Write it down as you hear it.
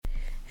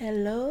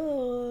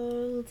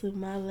Hello to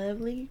my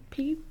lovely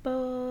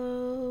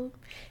people.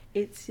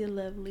 It's your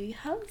lovely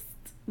host,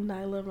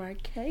 Nyla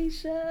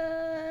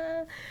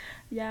Marcasia.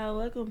 Y'all,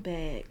 welcome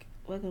back.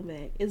 Welcome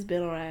back. It's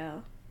been a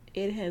while.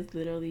 It has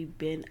literally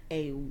been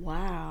a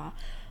while.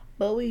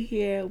 But we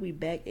here, we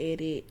back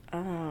at it.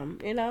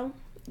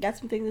 Got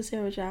some things to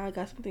share with y'all,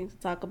 got some things to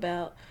talk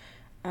about.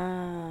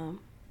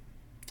 Um,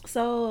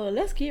 so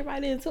let's get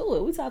right into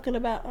it. We're talking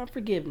about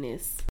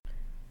unforgiveness.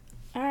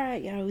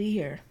 Alright, y'all, we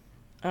here.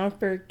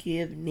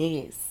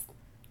 Unforgiveness.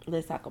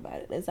 Let's talk about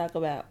it. Let's talk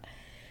about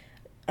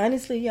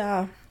honestly,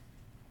 y'all,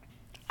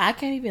 I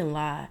can't even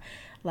lie.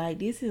 Like,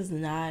 this is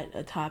not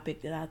a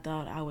topic that I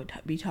thought I would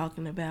be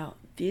talking about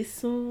this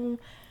soon.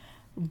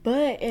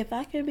 But if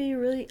I can be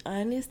really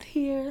honest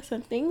here,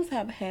 some things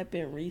have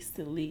happened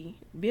recently,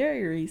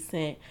 very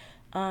recent,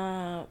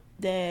 that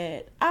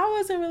I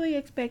wasn't really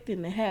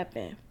expecting to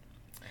happen.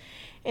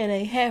 And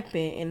it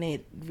happened, and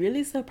it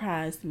really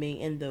surprised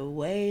me in the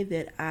way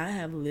that I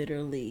have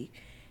literally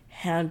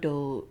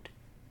handled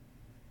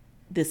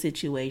the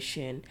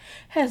situation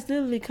has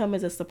literally come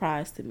as a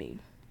surprise to me.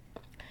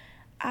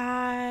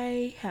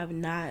 I have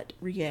not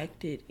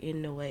reacted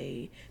in the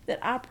way that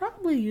I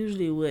probably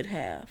usually would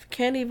have.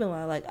 Can't even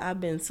lie, like,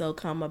 I've been so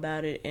calm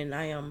about it, and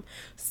I am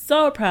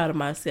so proud of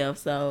myself.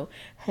 So,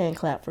 hand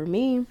clap for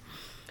me.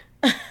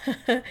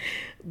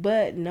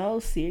 But no,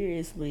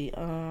 seriously,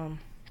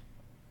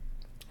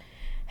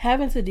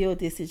 having to deal with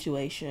this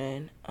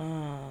situation,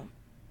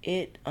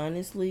 it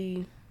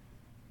honestly,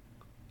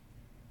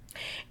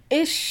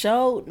 it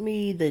showed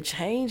me the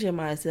change in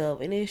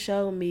myself, and it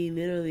showed me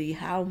literally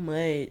how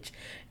much,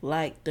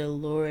 like, the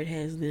Lord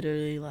has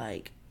literally,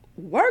 like,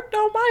 worked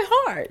on my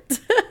heart.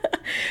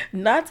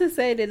 Not to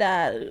say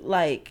that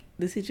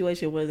the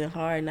situation wasn't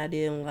hard and I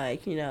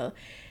didn't,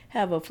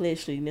 have a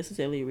fleshly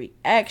necessarily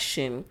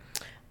reaction,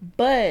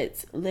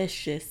 but let's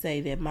just say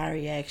that my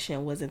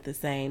reaction wasn't the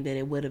same that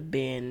it would have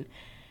been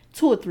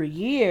 2 or 3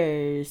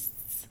 years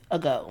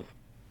ago.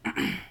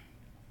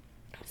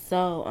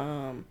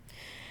 So,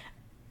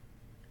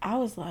 I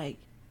was like,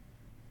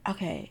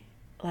 okay,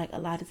 like, a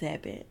lot has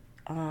happened.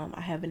 I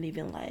haven't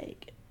even,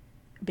 like,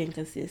 been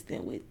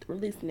consistent with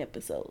releasing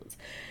episodes.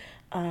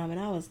 And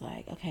I was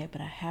like, okay, but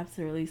I have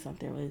to release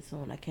something really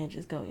soon. I can't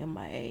just go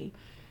MIA.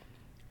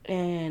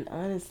 And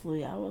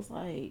honestly, I was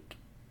like,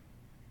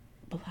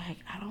 but, like,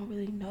 I don't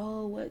really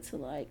know what to,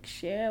 like,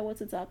 share, what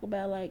to talk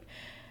about. Like,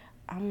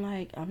 I'm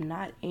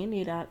not in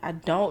it. I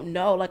don't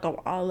know. Like, I'm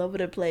all over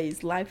the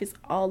place. Life is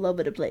all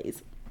over the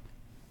place.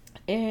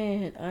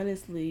 And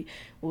honestly,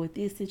 with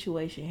this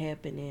situation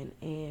happening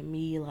and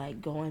me,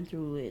 like, going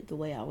through it the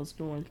way I was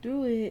going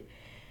through it,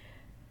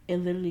 it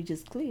literally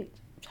just clicked.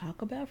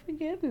 Talk about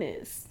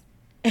forgiveness.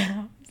 And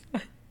I was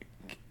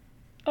like,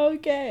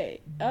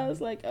 okay. I was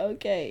like,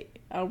 okay.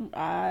 I'm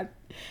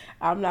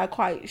not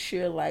quite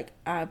sure, like,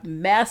 I've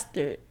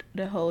mastered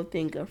the whole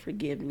thing of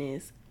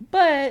forgiveness,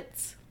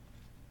 but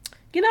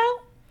you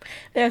know,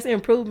 there's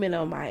improvement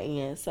on my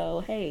end.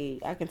 So, hey,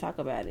 I can talk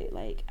about it.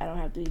 Like, I don't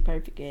have to be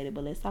perfect at it,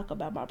 but let's talk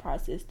about my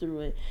process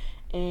through it.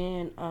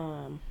 And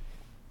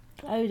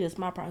not just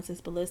my process,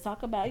 but let's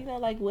talk about,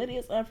 like, what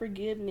is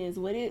unforgiveness?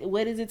 What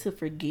is it to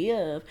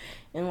forgive?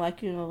 And,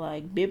 like,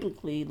 like,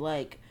 biblically,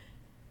 like,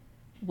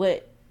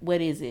 what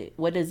is it?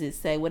 What does it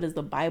say? What does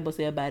the Bible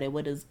say about it?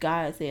 What does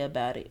God say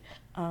about it?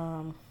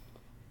 And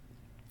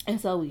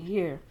so we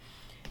here.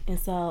 And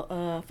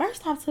so,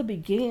 first off, to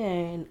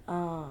begin,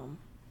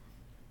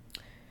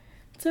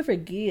 to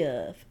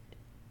forgive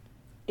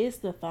is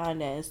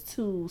defined as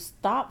to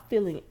stop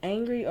feeling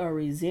angry or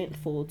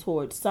resentful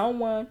towards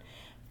someone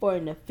for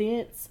an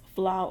offense,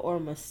 flaw, or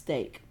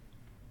mistake.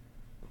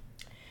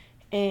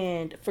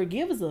 And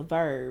forgive is a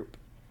verb.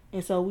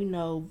 And so we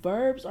know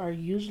verbs are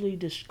usually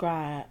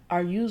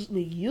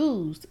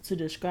used to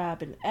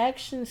describe an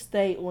action,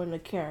 state, or an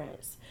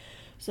occurrence.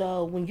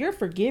 So when you're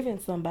forgiving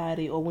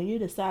somebody or when you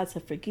decide to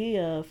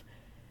forgive,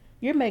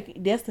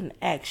 that's an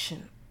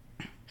action.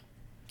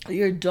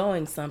 You're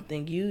doing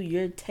something.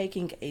 You're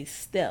taking a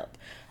step.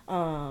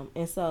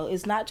 And so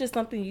it's not just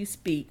something you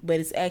speak, but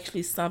it's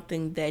actually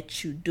something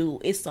that you do.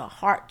 It's a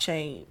heart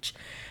change.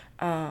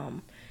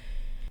 And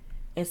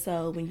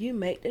so when you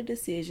make the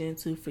decision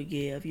to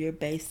forgive, you're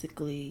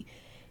basically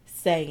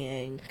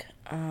saying,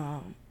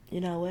 you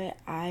know what,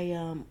 I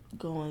am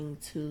going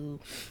to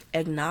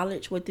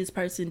acknowledge what this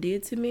person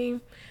did to me,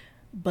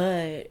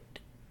 but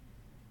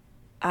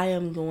I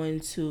am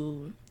going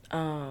to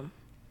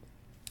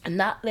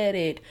not let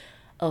it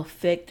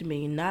affect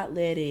me, not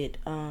let it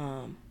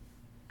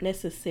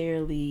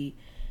necessarily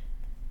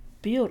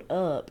build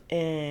up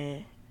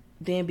and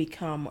then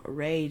become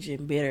rage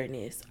and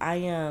bitterness. I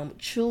am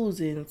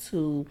choosing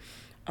to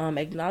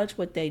acknowledge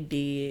what they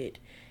did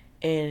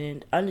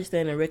and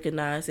understand and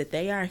recognize that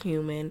they are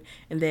human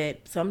and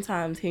that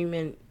sometimes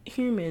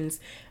humans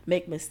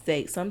make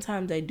mistakes.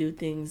 Sometimes they do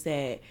things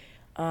that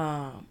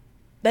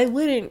they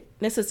wouldn't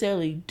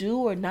necessarily do,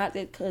 or not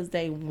that because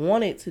they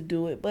wanted to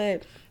do it,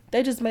 but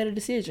they just made a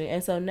decision.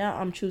 And so now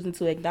I'm choosing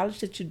to acknowledge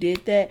that you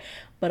did that,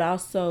 but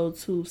also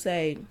to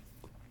say,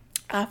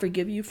 I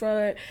forgive you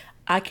for it.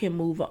 I can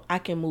move on. I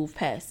can move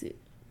past it.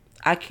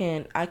 I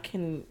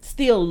can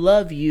still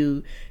love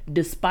you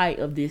despite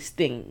of this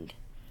thing.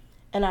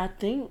 And I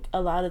think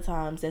a lot of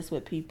times that's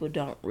what people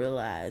don't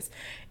realize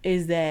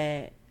is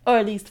that, or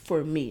at least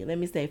for me, let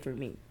me say for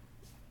me.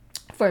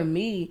 For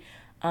me,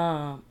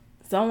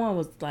 someone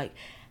was like,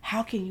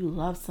 how can you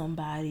love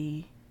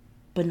somebody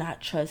but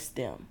not trust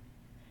them?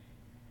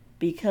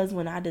 Because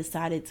when I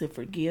decided to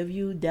forgive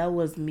you, that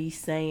was me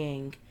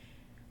saying,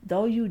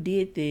 though you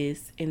did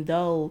this and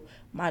though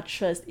my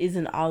trust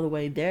isn't all the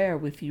way there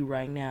with you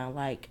right now,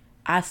 like,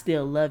 I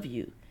still love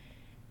you.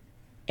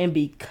 And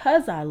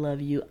because I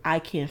love you, I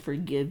can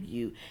forgive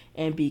you.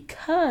 And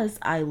because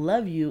I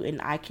love you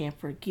and I can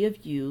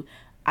forgive you,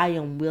 I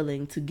am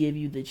willing to give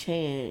you the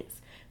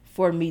chance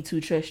for me to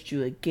trust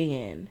you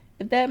again.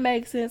 If that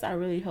makes sense, I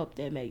really hope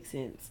that makes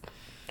sense.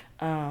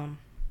 Um,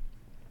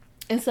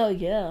 and so,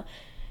 yeah,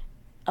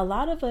 a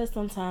lot of us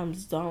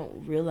sometimes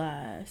don't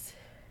realize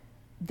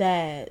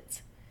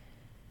that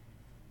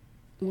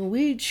when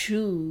we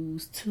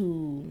choose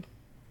to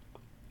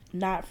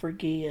not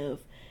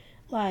forgive,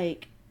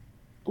 like,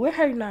 we're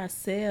hurting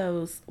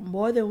ourselves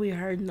more than we're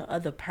hurting the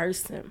other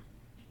person.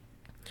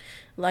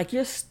 Like,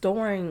 you're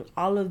storing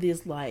all of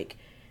these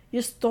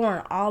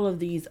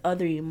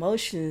other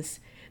emotions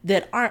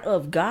that aren't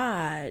of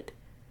God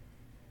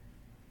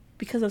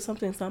because of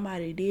something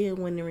somebody did,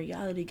 when in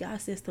reality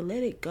God says to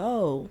let it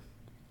go.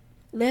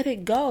 Let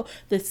it go.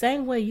 The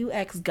same way you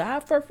ask God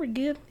for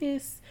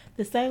forgiveness,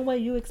 the same way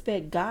you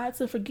expect God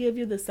to forgive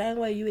you, the same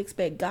way you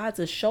expect God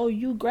to show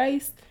you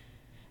grace.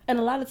 And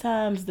a lot of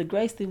times, the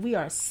grace that we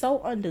are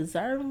so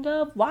undeserving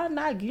of, why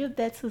not give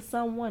that to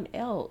someone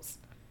else?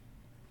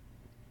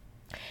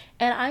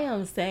 And I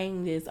am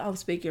saying this, I'm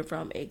speaking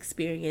from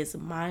experience,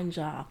 mind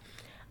y'all.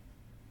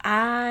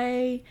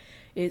 I,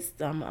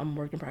 I'm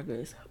work in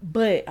progress,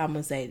 but I'm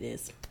gonna say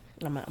this.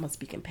 I'm gonna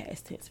speak in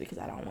past tense because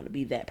I don't want to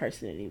be that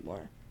person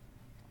anymore.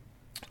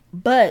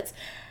 But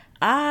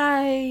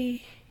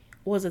I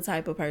was a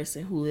type of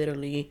person who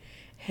literally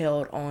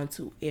held on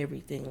to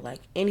everything. Like,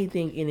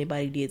 anything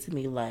anybody did to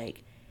me,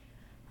 like,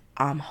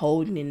 I'm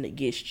holding it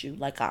against you.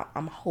 Like,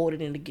 I'm holding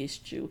it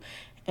against you.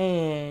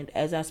 And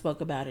as I spoke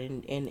about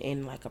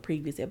in like a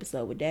previous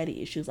episode with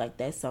daddy issues, like,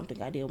 that's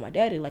something I did with my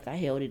daddy. Like, I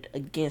held it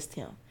against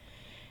him.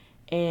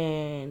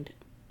 And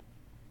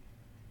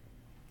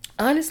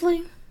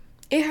honestly,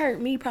 it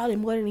hurt me probably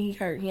more than he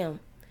hurt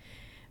him.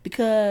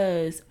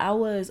 Because I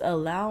was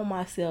allowing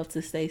myself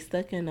to stay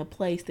stuck in a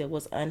place that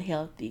was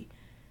unhealthy.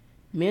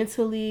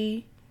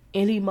 Mentally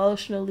and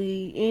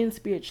emotionally and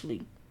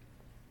spiritually.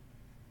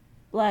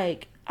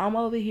 Like, I'm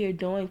over here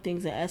doing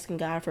things and asking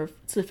God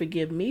to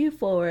forgive me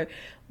for it,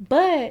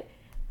 but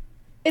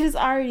it is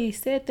already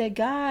said that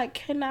God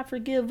cannot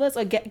forgive us,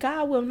 or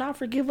God will not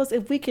forgive us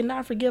if we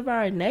cannot forgive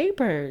our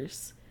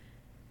neighbors.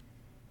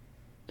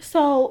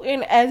 So,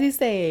 and as he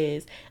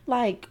says,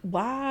 like,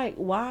 why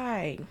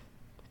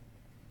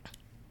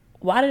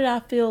did I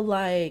feel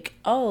like,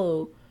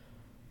 oh,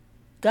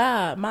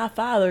 God, my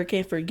father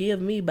can forgive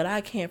me, but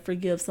I can't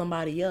forgive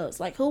somebody else?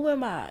 Like, who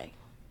am I?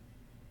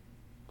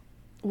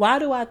 Why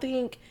do I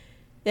think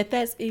that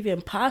that's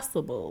even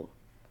possible?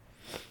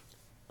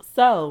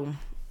 So,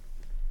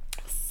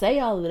 say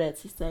all of that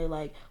to say,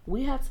 like,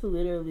 we have to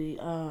literally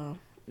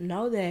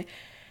know that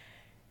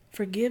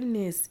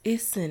forgiveness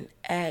is an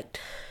act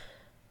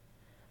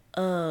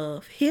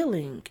of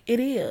healing. It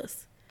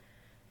is.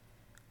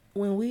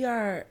 When we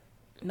are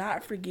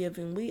not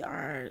forgiving, we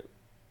are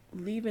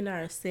leaving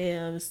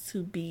ourselves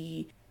to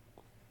be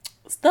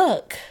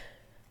stuck.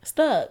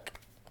 Stuck.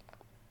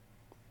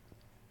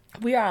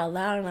 We are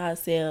allowing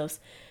ourselves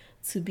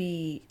to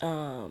be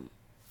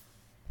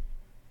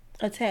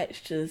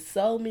attached to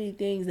so many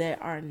things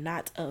that are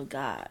not of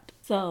God.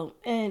 So,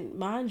 and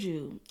mind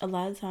you, a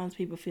lot of times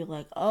people feel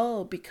like,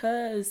 oh,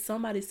 because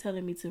somebody's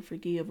telling me to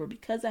forgive, or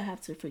because I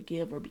have to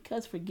forgive, or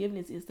because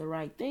forgiveness is the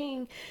right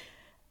thing,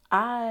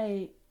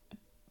 I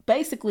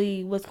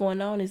basically, what's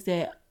going on is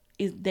that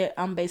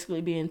I'm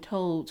basically being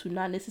told to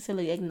not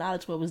necessarily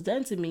acknowledge what was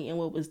done to me, and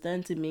what was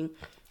done to me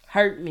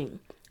hurt me.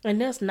 And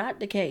that's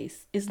not the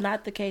case. It's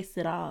not the case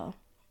at all.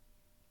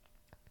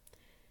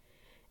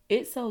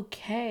 It's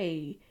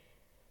okay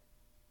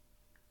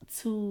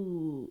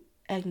to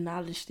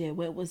acknowledge that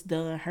what was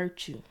done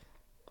hurt you,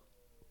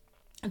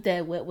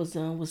 that what was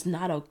done was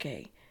not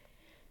okay,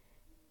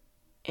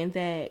 and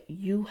that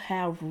you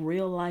have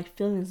real life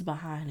feelings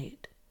behind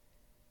it.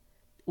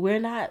 We're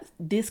not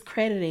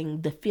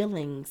discrediting the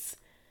feelings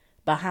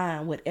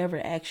behind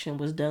whatever action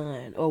was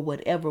done or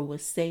whatever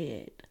was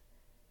said,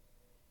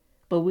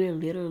 but we're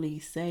literally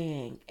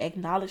saying,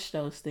 acknowledge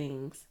those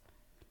things,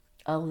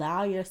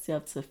 allow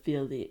yourself to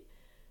feel it,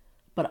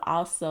 but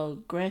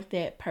also grant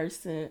that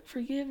person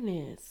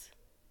forgiveness.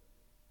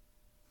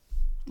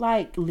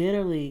 Like,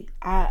 literally,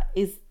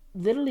 it's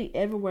literally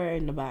everywhere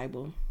in the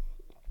Bible.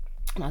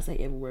 And I say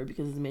everywhere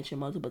because it's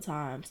mentioned multiple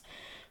times,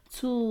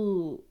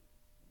 to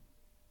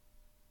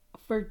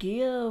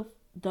forgive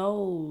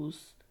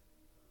those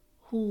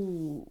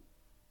who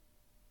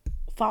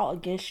fault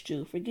against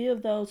you.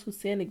 Forgive those who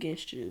sin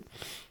against you.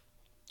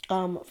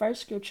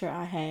 First scripture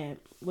I had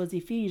was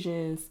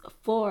Ephesians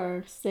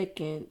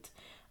 4:2.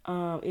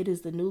 It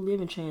is the New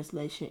Living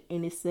Translation,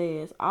 and it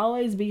says,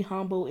 "Always be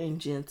humble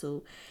and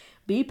gentle.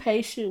 Be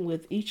patient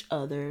with each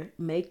other,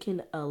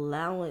 making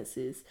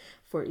allowances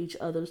for each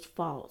other's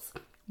faults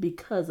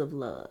because of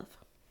love."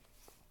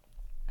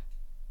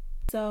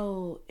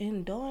 So,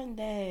 in doing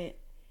that,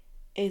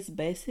 it's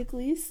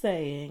basically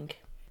saying,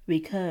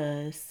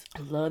 because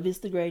love is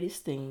the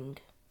greatest thing,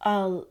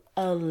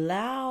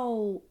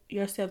 allow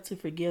yourself to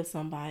forgive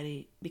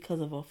somebody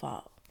because of a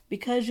fault.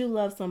 Because you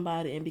love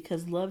somebody and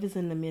because love is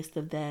in the midst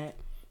of that,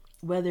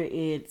 whether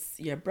it's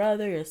your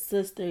brother, your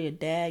sister, your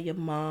dad, your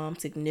mom,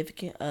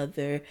 significant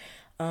other,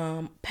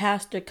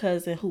 pastor,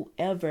 cousin,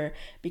 whoever,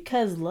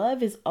 because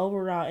love is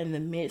overall in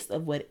the midst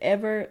of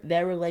whatever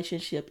that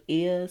relationship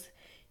is,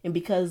 and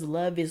because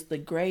love is the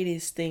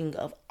greatest thing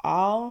of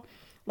all,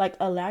 like,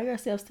 allow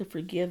yourselves to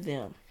forgive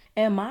them.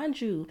 And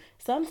mind you,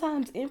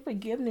 sometimes in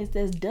forgiveness,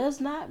 this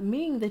does not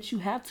mean that you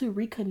have to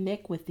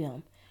reconnect with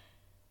them.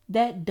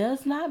 That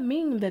does not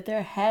mean that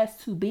there has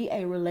to be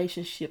a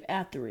relationship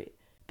after it.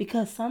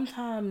 Because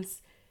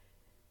sometimes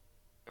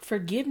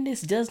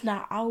forgiveness does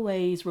not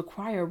always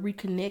require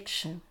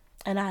reconnection.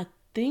 And I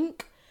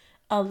think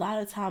a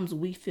lot of times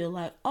we feel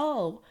like,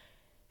 oh,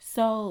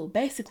 so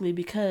basically,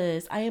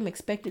 because I am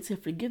expected to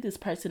forgive this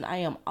person, I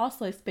am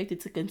also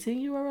expected to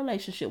continue a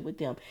relationship with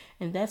them.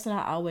 And that's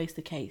not always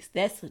the case.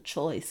 That's a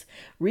choice.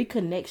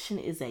 Reconnection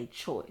is a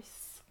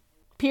choice.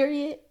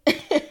 Period.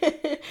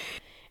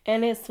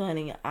 And it's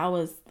funny.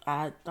 I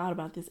thought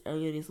about this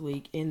earlier this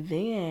week, and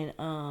then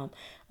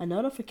a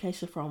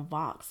notification from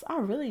Vox. I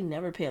really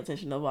never pay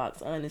attention to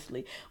Vox,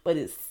 honestly, but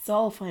it's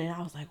so funny. I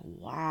was like,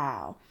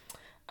 wow.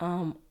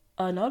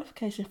 A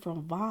notification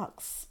from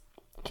Vox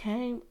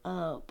came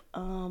up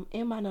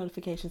in my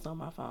notifications on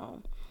my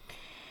phone,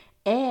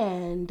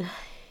 and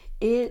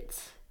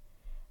it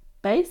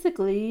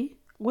basically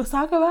was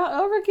talking about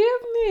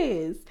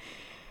unforgiveness,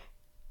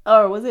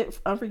 or was it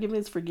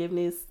unforgiveness,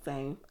 forgiveness,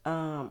 same.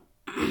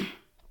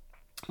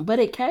 But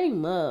it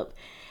came up,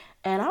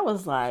 and I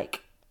was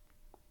like,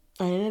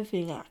 another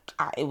thing,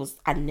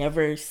 I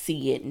never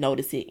see it,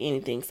 notice it,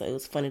 anything. So it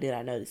was funny that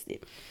I noticed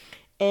it,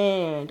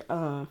 and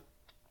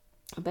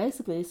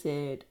basically it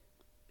said,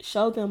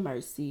 show them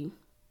mercy,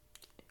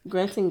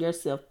 granting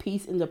yourself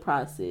peace in the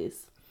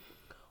process,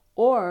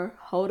 or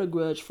hold a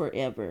grudge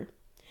forever.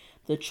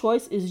 The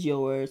choice is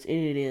yours,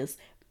 and it's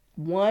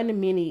one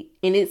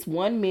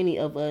many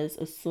of us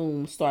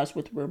assume starts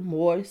with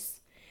remorse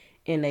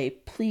and a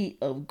plea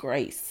of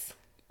grace.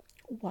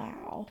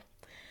 Wow.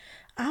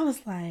 I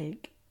was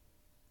like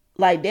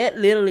that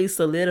literally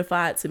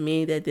solidified to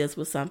me that this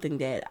was something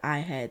that I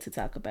had to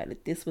talk about.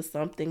 That this was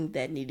something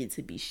that needed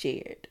to be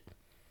shared.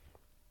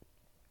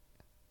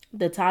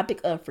 The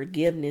topic of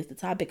forgiveness, the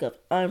topic of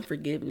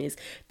unforgiveness,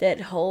 that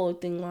whole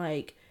thing,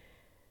 like,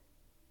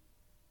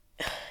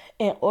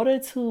 in order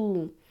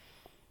to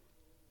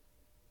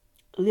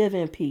live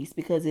in peace,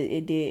 because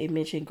it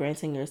mentioned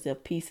granting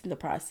yourself peace in the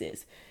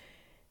process.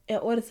 In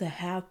order to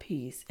have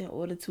peace, in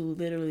order to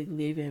literally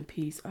live in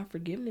peace,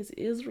 unforgiveness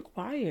is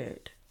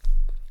required.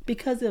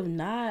 Because if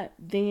not,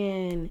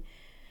 then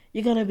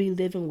you're going to be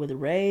living with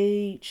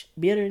rage,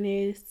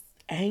 bitterness,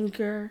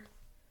 anger,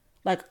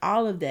 like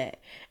all of that.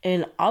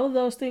 And all of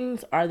those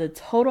things are the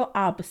total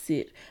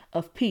opposite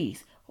of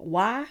peace.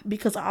 Why?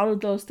 Because all of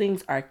those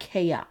things are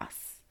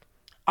chaos.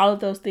 All of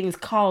those things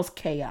cause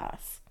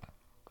chaos.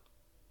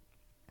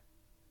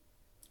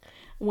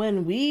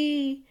 When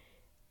we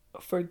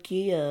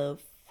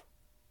forgive,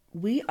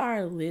 we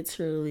are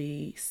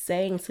literally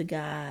saying to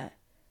God,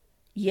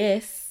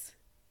 yes,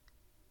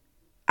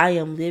 I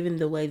am living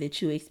the way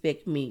that you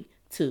expect me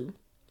to.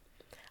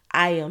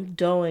 I am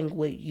doing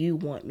what you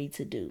want me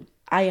to do.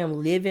 I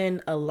am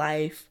living a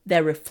life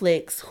that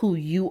reflects who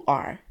you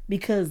are,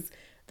 because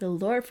the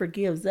Lord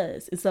forgives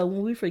us. And so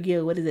when we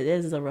forgive, what is it?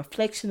 It is a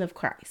reflection of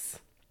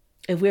Christ.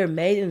 If we're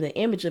made in the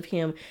image of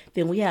him,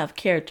 then we have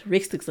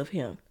characteristics of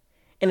him.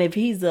 And if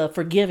he's a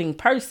forgiving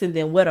person,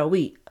 then what are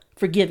we?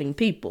 Forgiving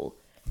people.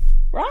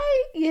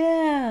 Right?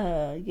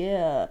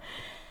 Yeah.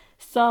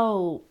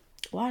 So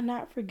why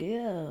not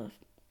forgive?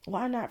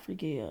 Why not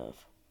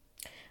forgive?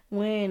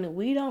 When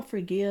we don't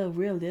forgive,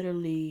 we're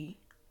literally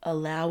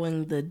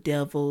allowing the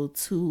devil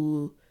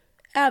to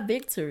have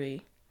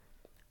victory.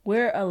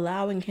 We're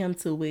allowing him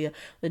to will.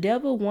 The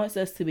devil wants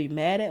us to be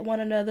mad at one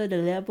another.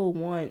 The devil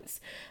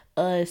wants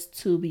us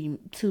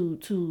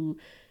to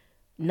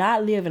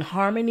not live in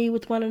harmony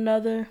with one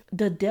another.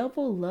 The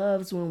devil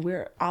loves when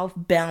we're off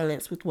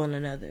balance with one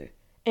another.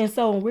 And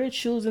so when we're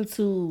choosing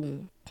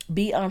to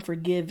be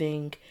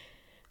unforgiving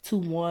to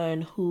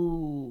one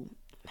who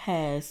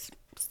has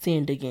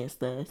sinned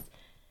against us,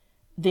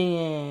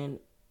 then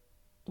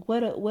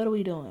what are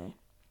we doing?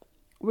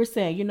 We're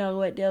saying, you know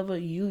what, devil,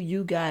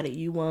 you got it,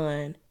 you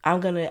won. I'm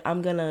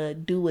gonna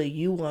do what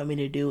you want me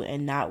to do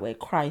and not what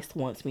Christ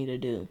wants me to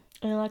do.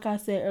 And like I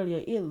said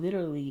earlier, it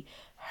literally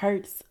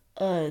hurts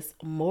us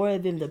more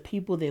than the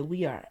people that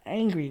we are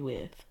angry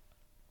with.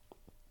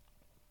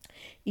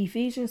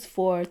 Ephesians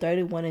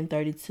 4:31 and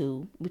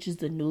 32, which is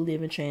the New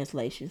Living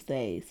Translation,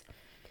 says,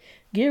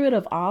 "Get rid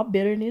of all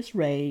bitterness,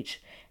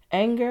 rage,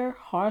 anger,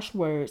 harsh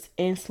words,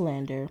 and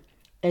slander,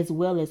 as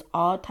well as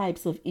all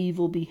types of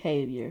evil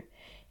behavior.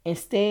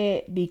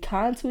 Instead, be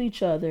kind to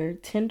each other,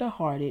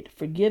 tender-hearted,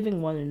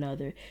 forgiving one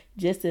another,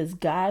 just as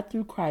God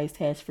through Christ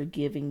has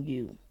forgiven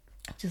you."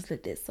 Just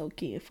let that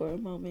soak in for a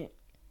moment.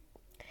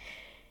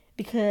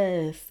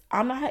 Because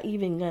I'm not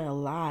even gonna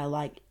lie,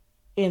 like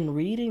in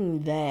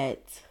reading that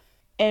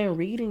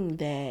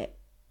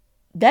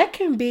that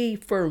can be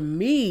for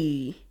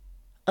me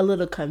a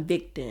little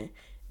convicting,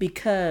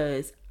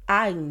 because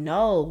I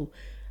know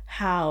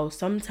how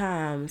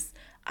sometimes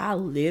I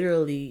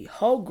literally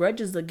hold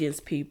grudges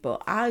against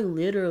people. I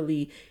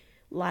literally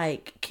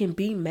like can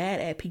be mad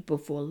at people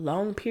for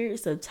long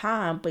periods of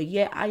time, but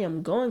yet I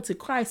am going to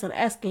Christ and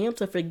asking him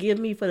to forgive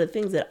me for the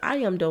things that I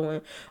am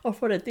doing or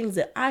for the things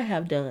that I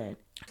have done.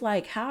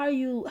 Like, how are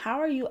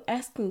you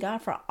asking God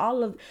for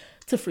all of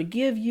to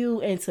forgive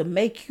you and to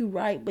make you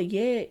right, but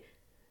yet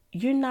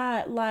you're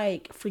not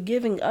like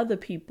forgiving other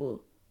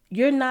people.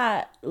 You're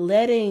not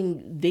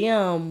letting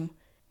them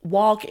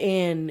walk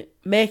in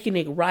making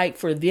it right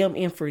for them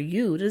and for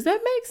you. Does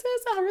that make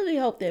sense? I really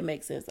hope that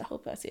makes sense. I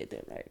hope I said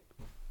that right.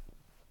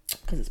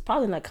 Because it's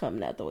probably not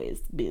coming out the way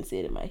it's being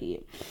said in my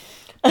head.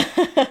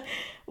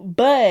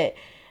 But,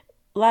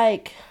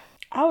 like,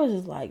 I was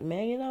just like,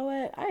 man, you know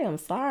what? I am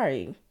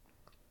sorry.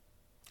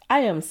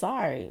 I am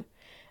sorry.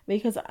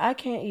 Because I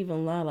can't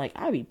even lie. Like,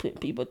 I be putting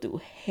people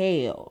through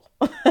hell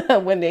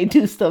when they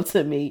do stuff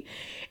to me.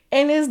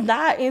 And it's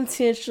not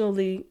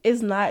intentionally.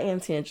 It's not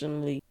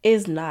intentionally.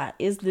 It's not.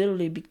 It's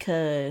literally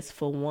because,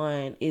 for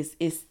one, it's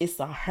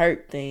a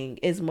hurt thing.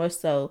 It's more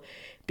so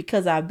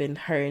because I've been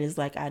hurt. And it's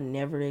like, I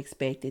never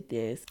expected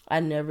this. I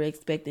never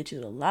expected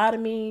you to lie to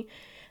me.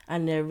 I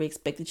never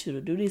expected you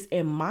to do this.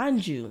 And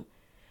mind you,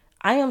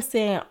 I am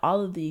saying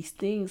all of these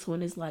things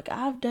when it's like,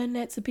 I've done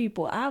that to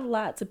people. I've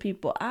lied to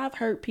people. I've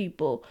hurt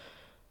people.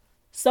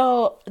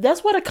 So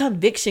that's where the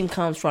conviction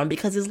comes from,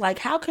 because it's like,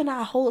 how can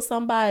I hold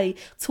somebody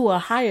to a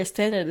higher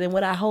standard than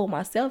what I hold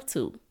myself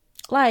to?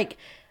 Like,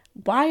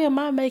 why am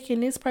I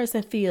making this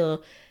person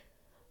feel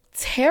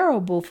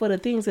terrible for the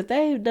things that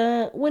they've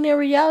done when in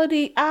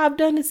reality I've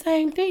done the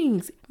same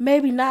things?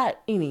 Maybe not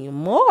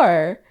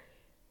anymore,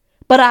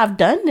 but I've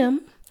done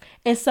them.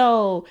 And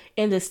so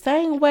in the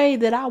same way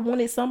that I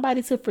wanted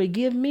somebody to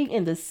forgive me,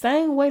 in the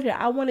same way that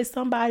I wanted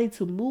somebody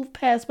to move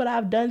past what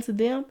I've done to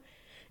them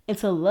and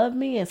to love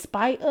me in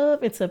spite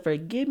of and to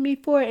forgive me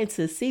for it and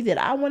to see that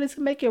I wanted to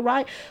make it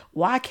right,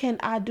 why can't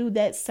I do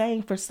that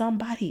same for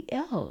somebody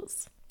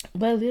else?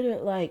 But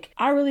literally, like,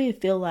 I really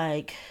feel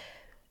like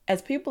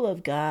as people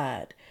of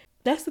God,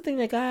 that's the thing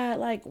that God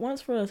like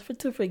wants for us,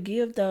 to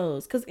forgive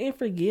those. Because in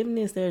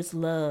forgiveness, there's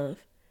love.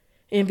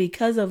 And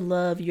because of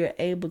love, you're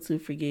able to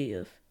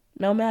forgive.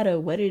 No matter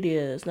what it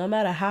is, no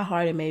matter how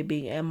hard it may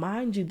be. And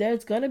mind you,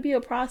 there's going to be a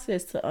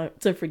process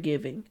to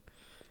forgiving.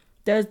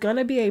 There's going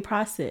to be a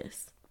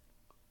process.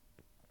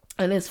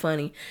 And it's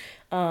funny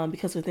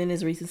because within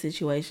this recent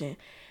situation,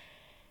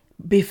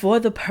 before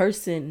the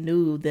person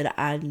knew that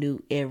I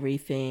knew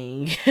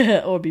everything,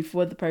 or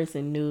before the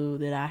person knew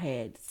that I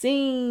had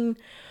seen,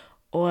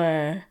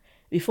 or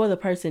before the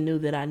person knew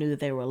that I knew that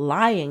they were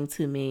lying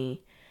to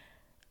me,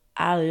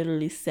 I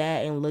literally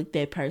sat and looked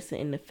that person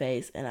in the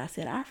face and I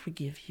said, I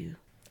forgive you.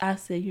 I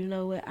said, you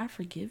know what? I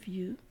forgive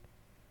you.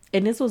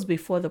 And this was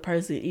before the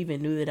person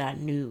even knew that I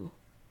knew.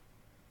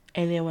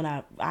 And then when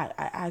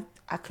I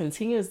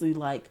continuously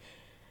like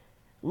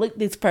look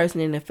this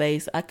person in the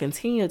face, I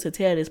continue to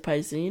tell this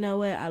person, you know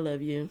what? I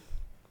love you.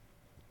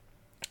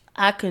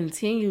 I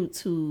continue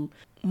to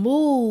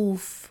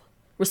move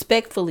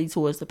respectfully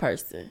towards the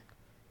person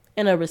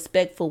in a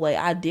respectful way.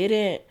 I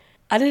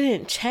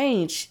didn't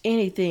change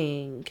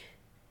anything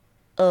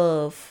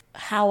of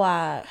how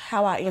I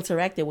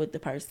interacted with the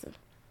person.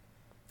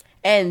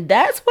 And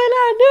that's when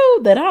I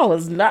knew that I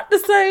was not the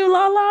same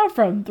Lala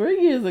from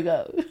 3 years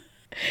ago.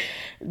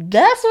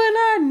 That's when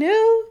I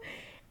knew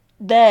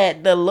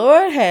that the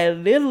Lord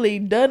had literally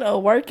done a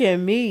work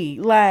in me.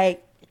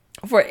 Like,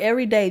 for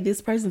every day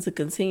this person to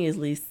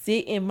continuously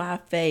sit in my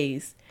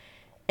face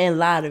and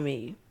lie to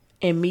me,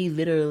 and me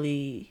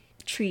literally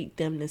treat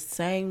them the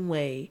same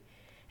way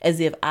as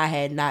if I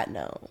had not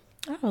known.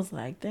 I was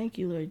like, thank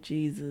you, Lord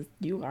Jesus.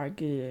 You are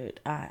good.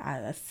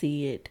 I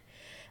see it.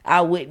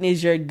 I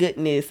witness your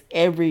goodness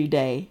every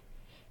day.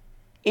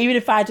 Even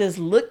if I just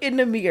look in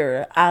the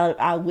mirror,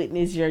 I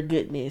witness your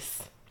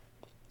goodness.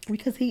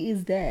 Because he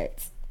is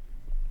that.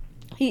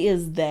 He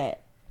is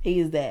that. He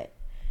is that.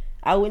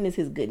 I witness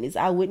his goodness.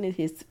 I witness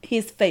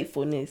his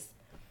faithfulness.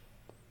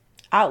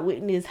 I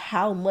witness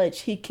how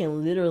much he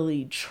can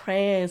literally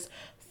transform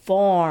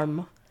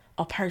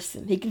a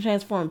person. He can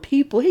transform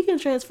people. He can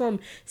transform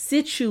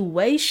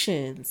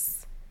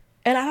situations.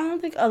 And I don't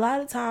think a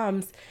lot of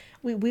times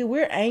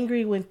we're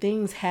angry when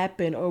things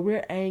happen, or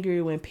we're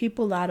angry when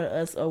people lie to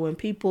us, or when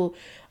people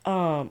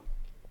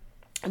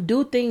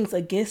do things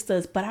against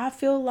us. But I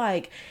feel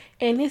like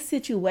in this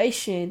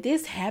situation,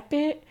 this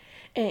happened,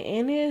 and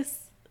in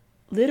this,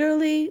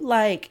 Literally,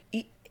 like,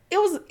 it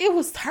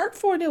was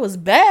hurtful and it was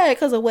bad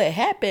because of what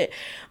happened.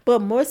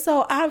 But more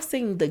so, I've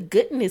seen the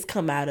goodness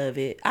come out of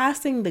it. I've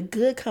seen the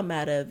good come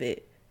out of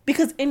it.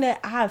 Because in that,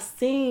 I've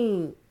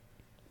seen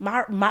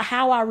my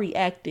how I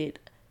reacted.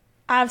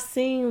 I've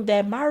seen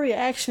that my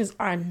reactions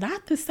are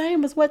not the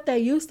same as what they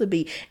used to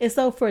be. And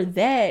so for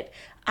that,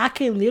 I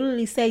can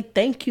literally say,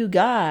 thank you,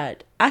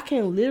 God. I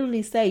can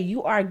literally say,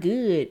 you are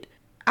good.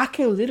 I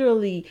can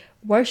literally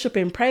worship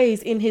and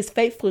praise in his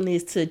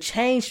faithfulness to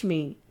change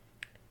me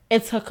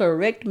and to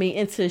correct me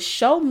and to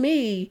show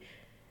me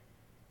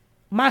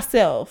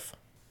myself.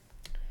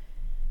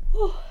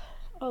 Whew.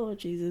 Oh, Lord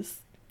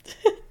Jesus.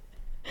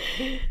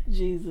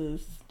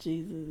 Jesus.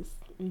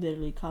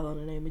 Literally call on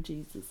the name of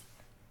Jesus.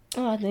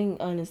 I think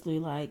honestly,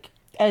 like,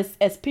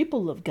 as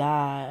people of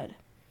God,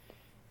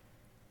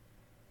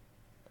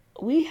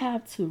 we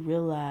have to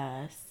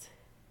realize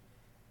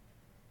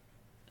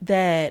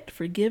that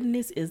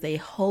forgiveness is a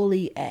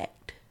holy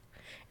act.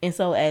 And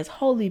so as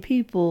holy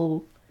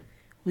people,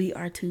 we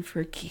are to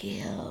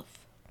forgive.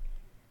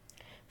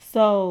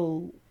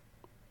 So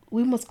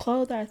we must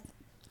clothe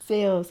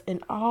ourselves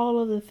in all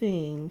of the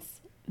things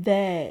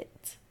that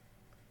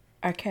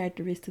are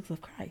characteristics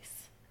of Christ.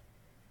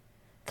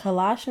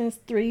 Colossians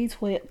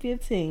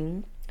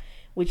 3:15,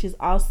 which is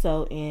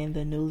also in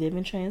the New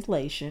Living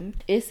Translation,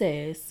 it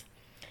says,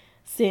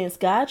 since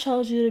God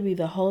chose you to be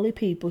the holy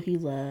people he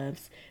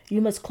loves,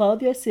 you must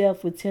clothe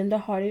yourself with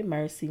tender-hearted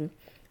mercy,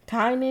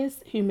 kindness,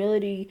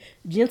 humility,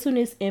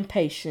 gentleness, and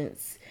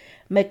patience.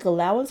 Make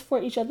allowance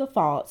for each other's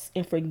faults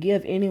and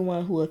forgive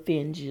anyone who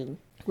offends you.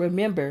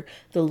 Remember,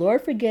 the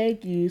Lord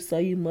forgave you, so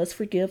you must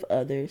forgive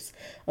others.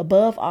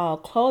 Above all,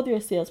 clothe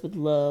yourselves with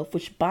love,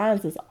 which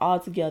binds us all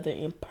together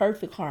in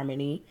perfect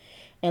harmony.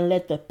 And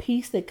let the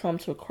peace that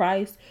comes from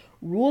Christ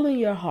rule in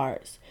your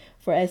hearts.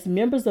 For as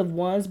members of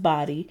one's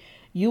body,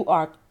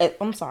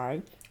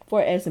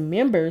 For as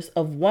members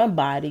of one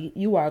body,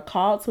 you are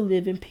called to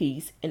live in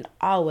peace and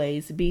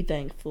always be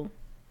thankful.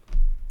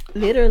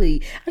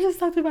 Literally, I just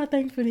talked about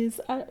thankfulness.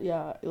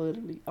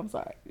 Literally, I'm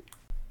sorry.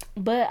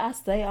 But I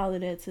say all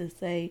of that to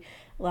say,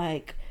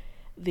 like,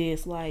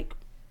 this, like,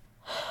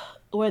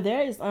 where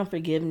there is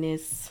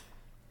unforgiveness,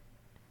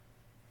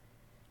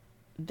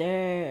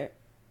 there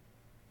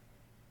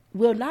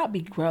will not be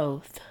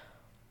growth.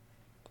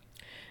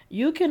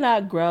 You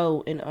cannot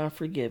grow in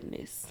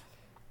unforgiveness.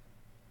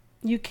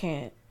 You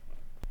can't.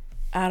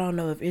 I don't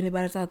know if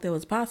anybody thought that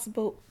was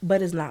possible,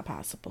 but it's not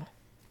possible.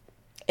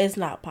 It's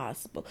not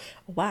possible.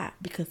 Why?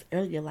 Because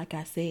earlier, like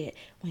I said,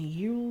 when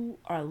you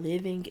are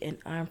living in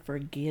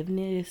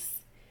unforgiveness,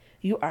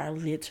 you are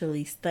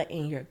literally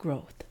stunting your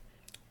growth.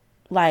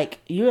 Like,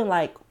 you're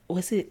like,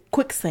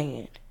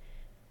 quicksand.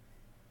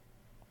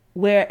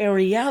 Where in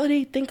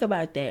reality, think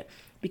about that.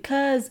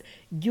 Because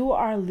you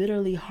are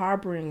literally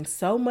harboring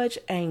so much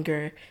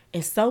anger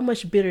and so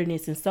much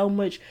bitterness and so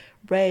much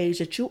rage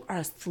that you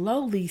are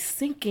slowly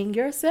sinking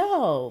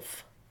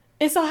yourself.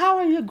 And so how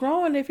are you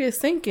growing if you're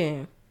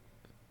sinking?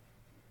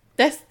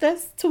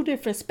 That's two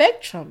different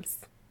spectrums.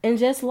 And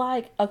just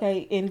like,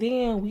 okay, and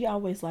then we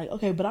always like,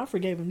 okay, but I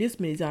forgave him this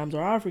many times,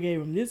 or I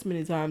forgave him this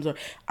many times, or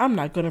I'm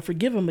not going to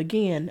forgive him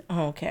again.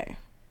 Okay.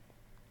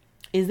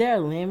 Is there a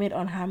limit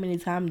on how many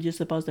times you're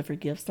supposed to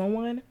forgive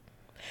someone?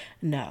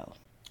 No.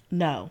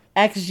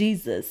 Ask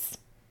Jesus.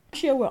 I'm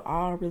sure we're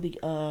all really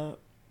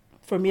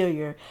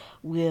familiar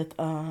with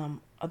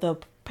the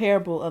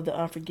parable of the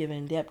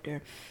unforgiven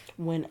debtor.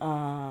 When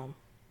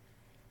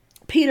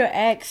Peter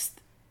asked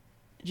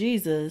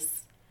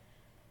Jesus,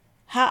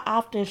 how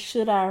often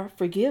should I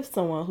forgive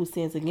someone who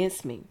sins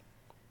against me?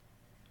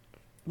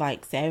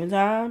 Like 7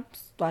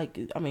 times? Like,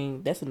 I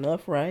mean, that's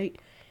enough, right?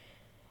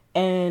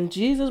 And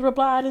Jesus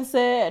replied and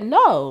said,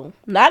 no,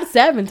 not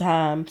 7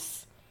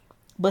 times,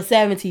 but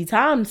 70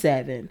 times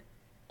 7.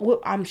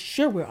 Well, I'm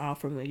sure we're all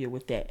familiar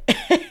with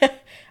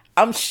that.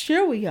 I'm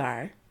sure we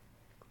are.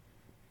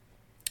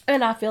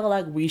 And I feel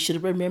like we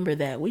should remember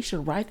that. We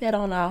should write that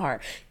on our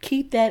heart.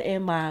 Keep that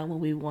in mind when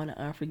we want to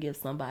unforgive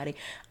somebody.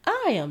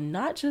 I am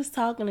not just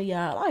talking to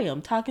y'all. I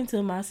am talking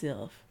to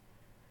myself.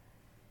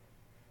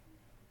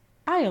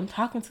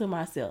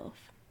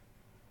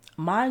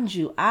 Mind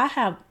you, I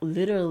have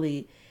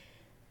literally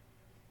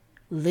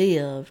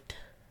lived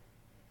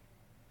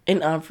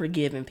in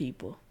unforgiving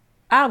people.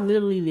 I've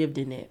literally lived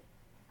in it.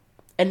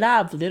 And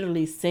I've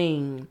literally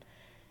seen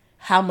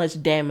how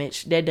much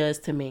damage that does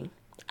to me.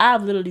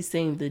 I've literally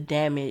seen the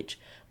damage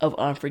of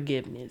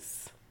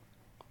unforgiveness.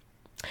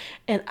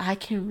 And I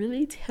can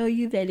really tell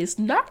you that it's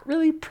not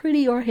really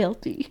pretty or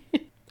healthy.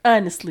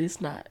 Honestly, it's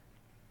not.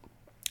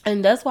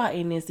 And that's why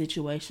in this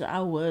situation,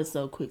 I was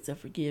so quick to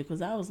forgive.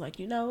 Because I was like,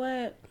 you know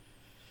what?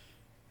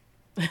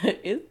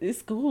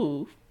 It's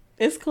cool.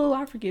 It's cool.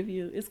 I forgive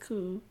you. It's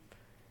cool.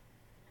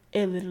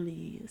 It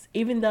literally is.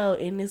 Even though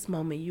in this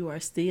moment, you are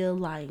still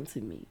lying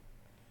to me.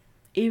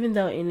 Even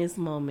though in this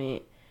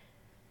moment,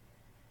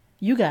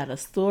 you got a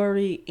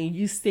story and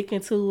you sticking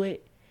to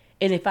it.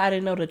 And if I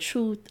didn't know the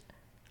truth,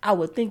 I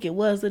would think it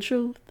was the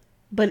truth.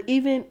 But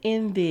even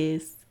in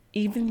this,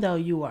 even though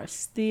you are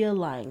still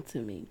lying to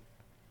me,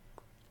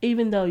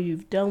 Even though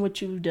you've done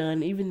what you've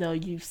done, even though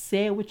you've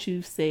said what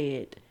you've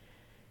said,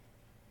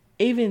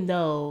 even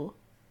though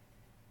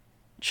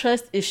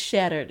trust is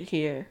shattered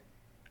here,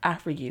 I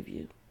forgive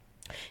you.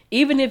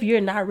 Even if you're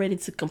not ready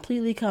to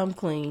completely come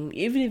clean,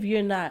 even if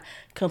you're not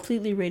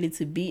completely ready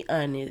to be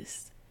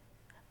honest,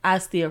 I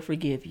still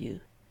forgive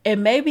you.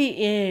 And maybe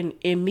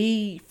in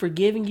me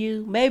forgiving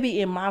you, maybe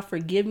in my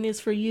forgiveness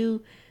for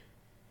you,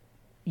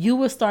 you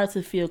will start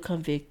to feel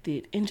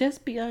convicted, and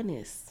just be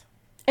honest.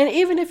 And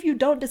even if you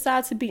don't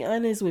decide to be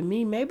honest with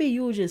me, maybe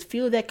you will just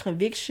feel that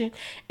conviction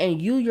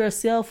and you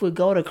yourself will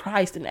go to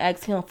Christ and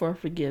ask him for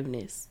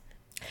forgiveness.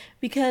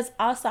 Because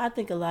also, I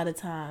think a lot of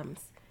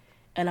times,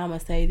 and I'm going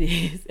to say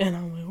this and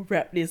I'm going to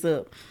wrap this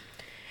up.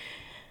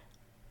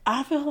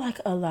 I feel like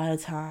a lot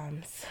of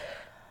times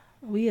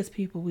we as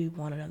people, we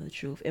want to know the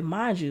truth. And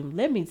mind you,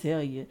 let me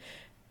tell you,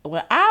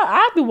 well,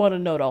 I be want to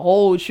know the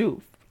whole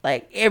truth,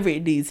 like every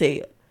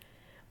detail.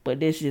 But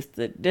that's just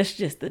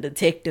the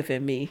detective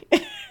in me.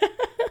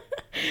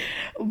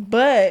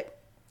 But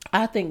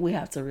I think we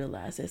have to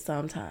realize that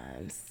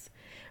sometimes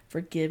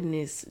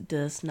forgiveness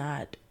does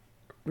not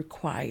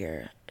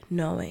require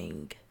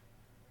knowing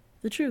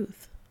the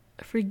truth.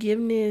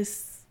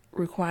 Forgiveness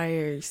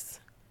requires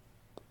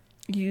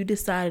you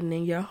deciding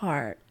in your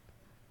heart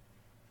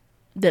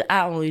that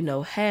I only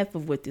know half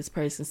of what this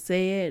person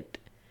said.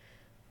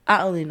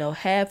 I only know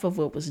half of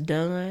what was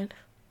done,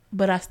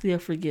 but I still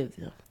forgive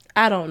them.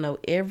 I don't know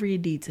every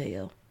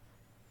detail,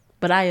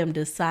 but I am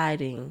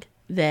deciding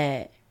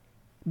that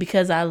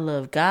because I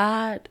love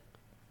God,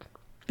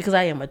 because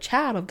I am a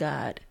child of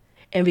God,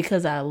 and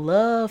because I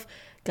love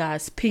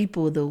God's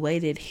people the way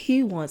that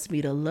he wants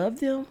me to love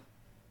them,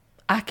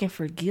 I can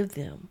forgive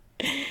them.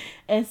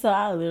 And so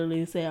I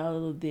literally say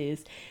all of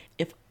this.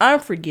 If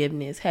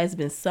unforgiveness has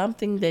been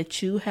something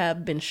that you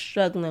have been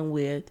struggling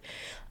with,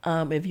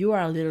 if you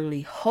are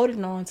literally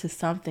holding on to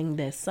something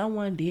that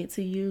someone did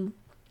to you,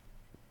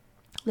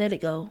 let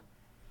it go.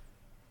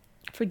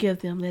 Forgive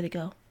them. Let it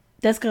go.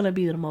 That's going to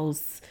be the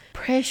most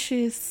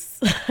precious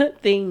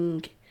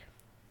thing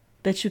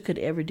that you could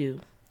ever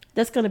do.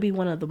 That's going to be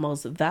one of the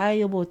most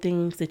valuable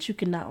things that you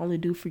can not only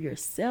do for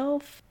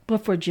yourself,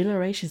 but for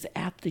generations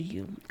after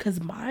you. Because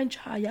mind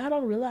y'all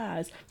don't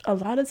realize a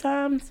lot of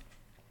times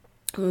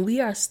when we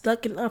are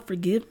stuck in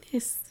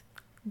unforgiveness,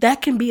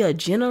 that can be a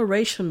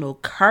generational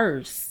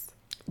curse.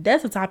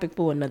 That's a topic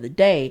for another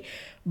day.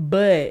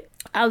 But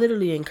I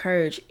literally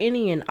encourage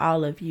any and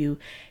all of you,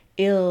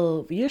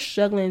 if you're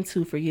struggling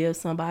to forgive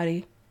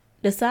somebody,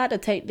 decide to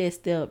take that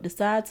step.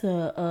 Decide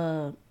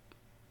to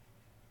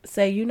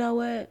say, you know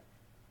what?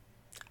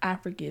 I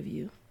forgive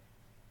you.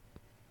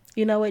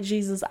 You know what,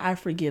 Jesus? I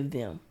forgive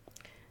them.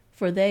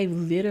 For they've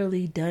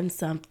literally done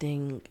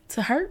something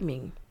to hurt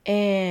me.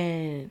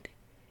 And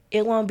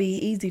it won't be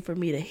easy for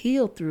me to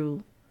heal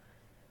through,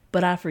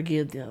 but I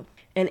forgive them.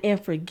 And in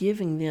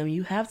forgiving them,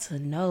 you have to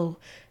know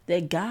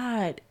that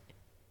God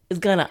is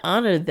going to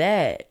honor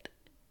that.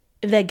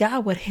 That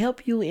God would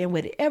help you in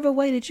whatever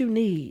way that you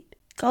need.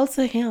 Go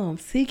to him.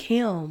 Seek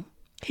him.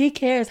 He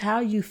cares how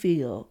you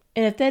feel.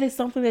 And if that is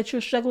something that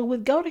you're struggling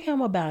with, go to him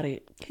about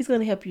it. He's going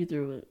to help you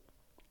through it.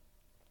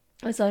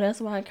 And so that's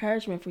my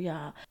encouragement for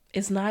y'all.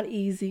 It's not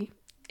easy.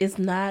 It's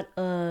not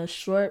a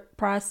short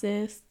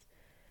process.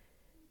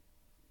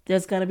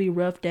 There's going to be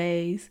rough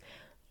days.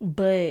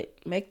 But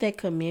make that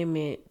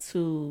commitment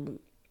to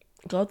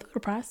go through the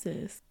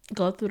process.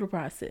 Go through the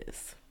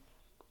process.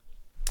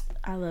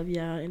 I love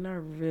y'all. And I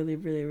really,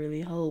 really,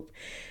 really hope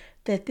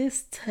that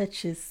this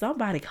touches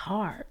somebody's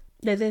heart.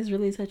 That this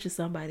really touches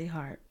somebody's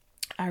heart.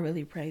 I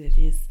really pray that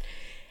this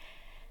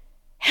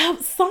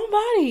helps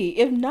somebody.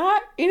 If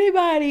not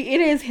anybody, it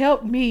has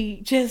helped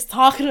me just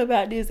talking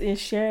about this and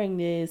sharing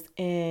this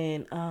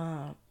and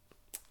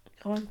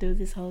going through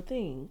this whole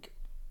thing.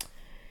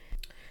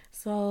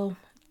 So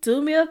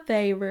do me a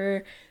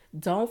favor.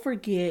 Don't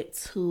forget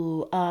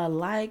to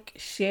like,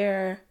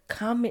 share,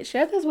 comment,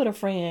 share this with a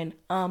friend.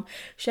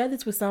 Share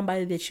this with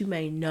somebody that you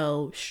may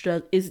know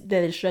that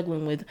is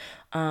struggling with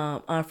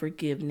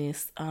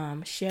unforgiveness.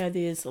 Share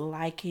this,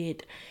 like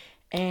it.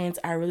 And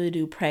I really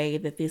do pray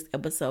that this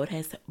episode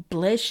has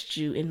blessed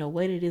you in the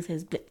way that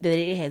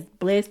it has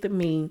blessed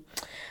me.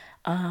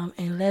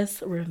 And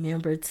let's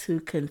remember to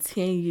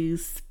continue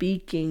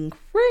speaking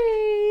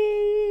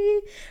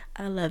free.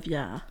 I love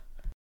y'all.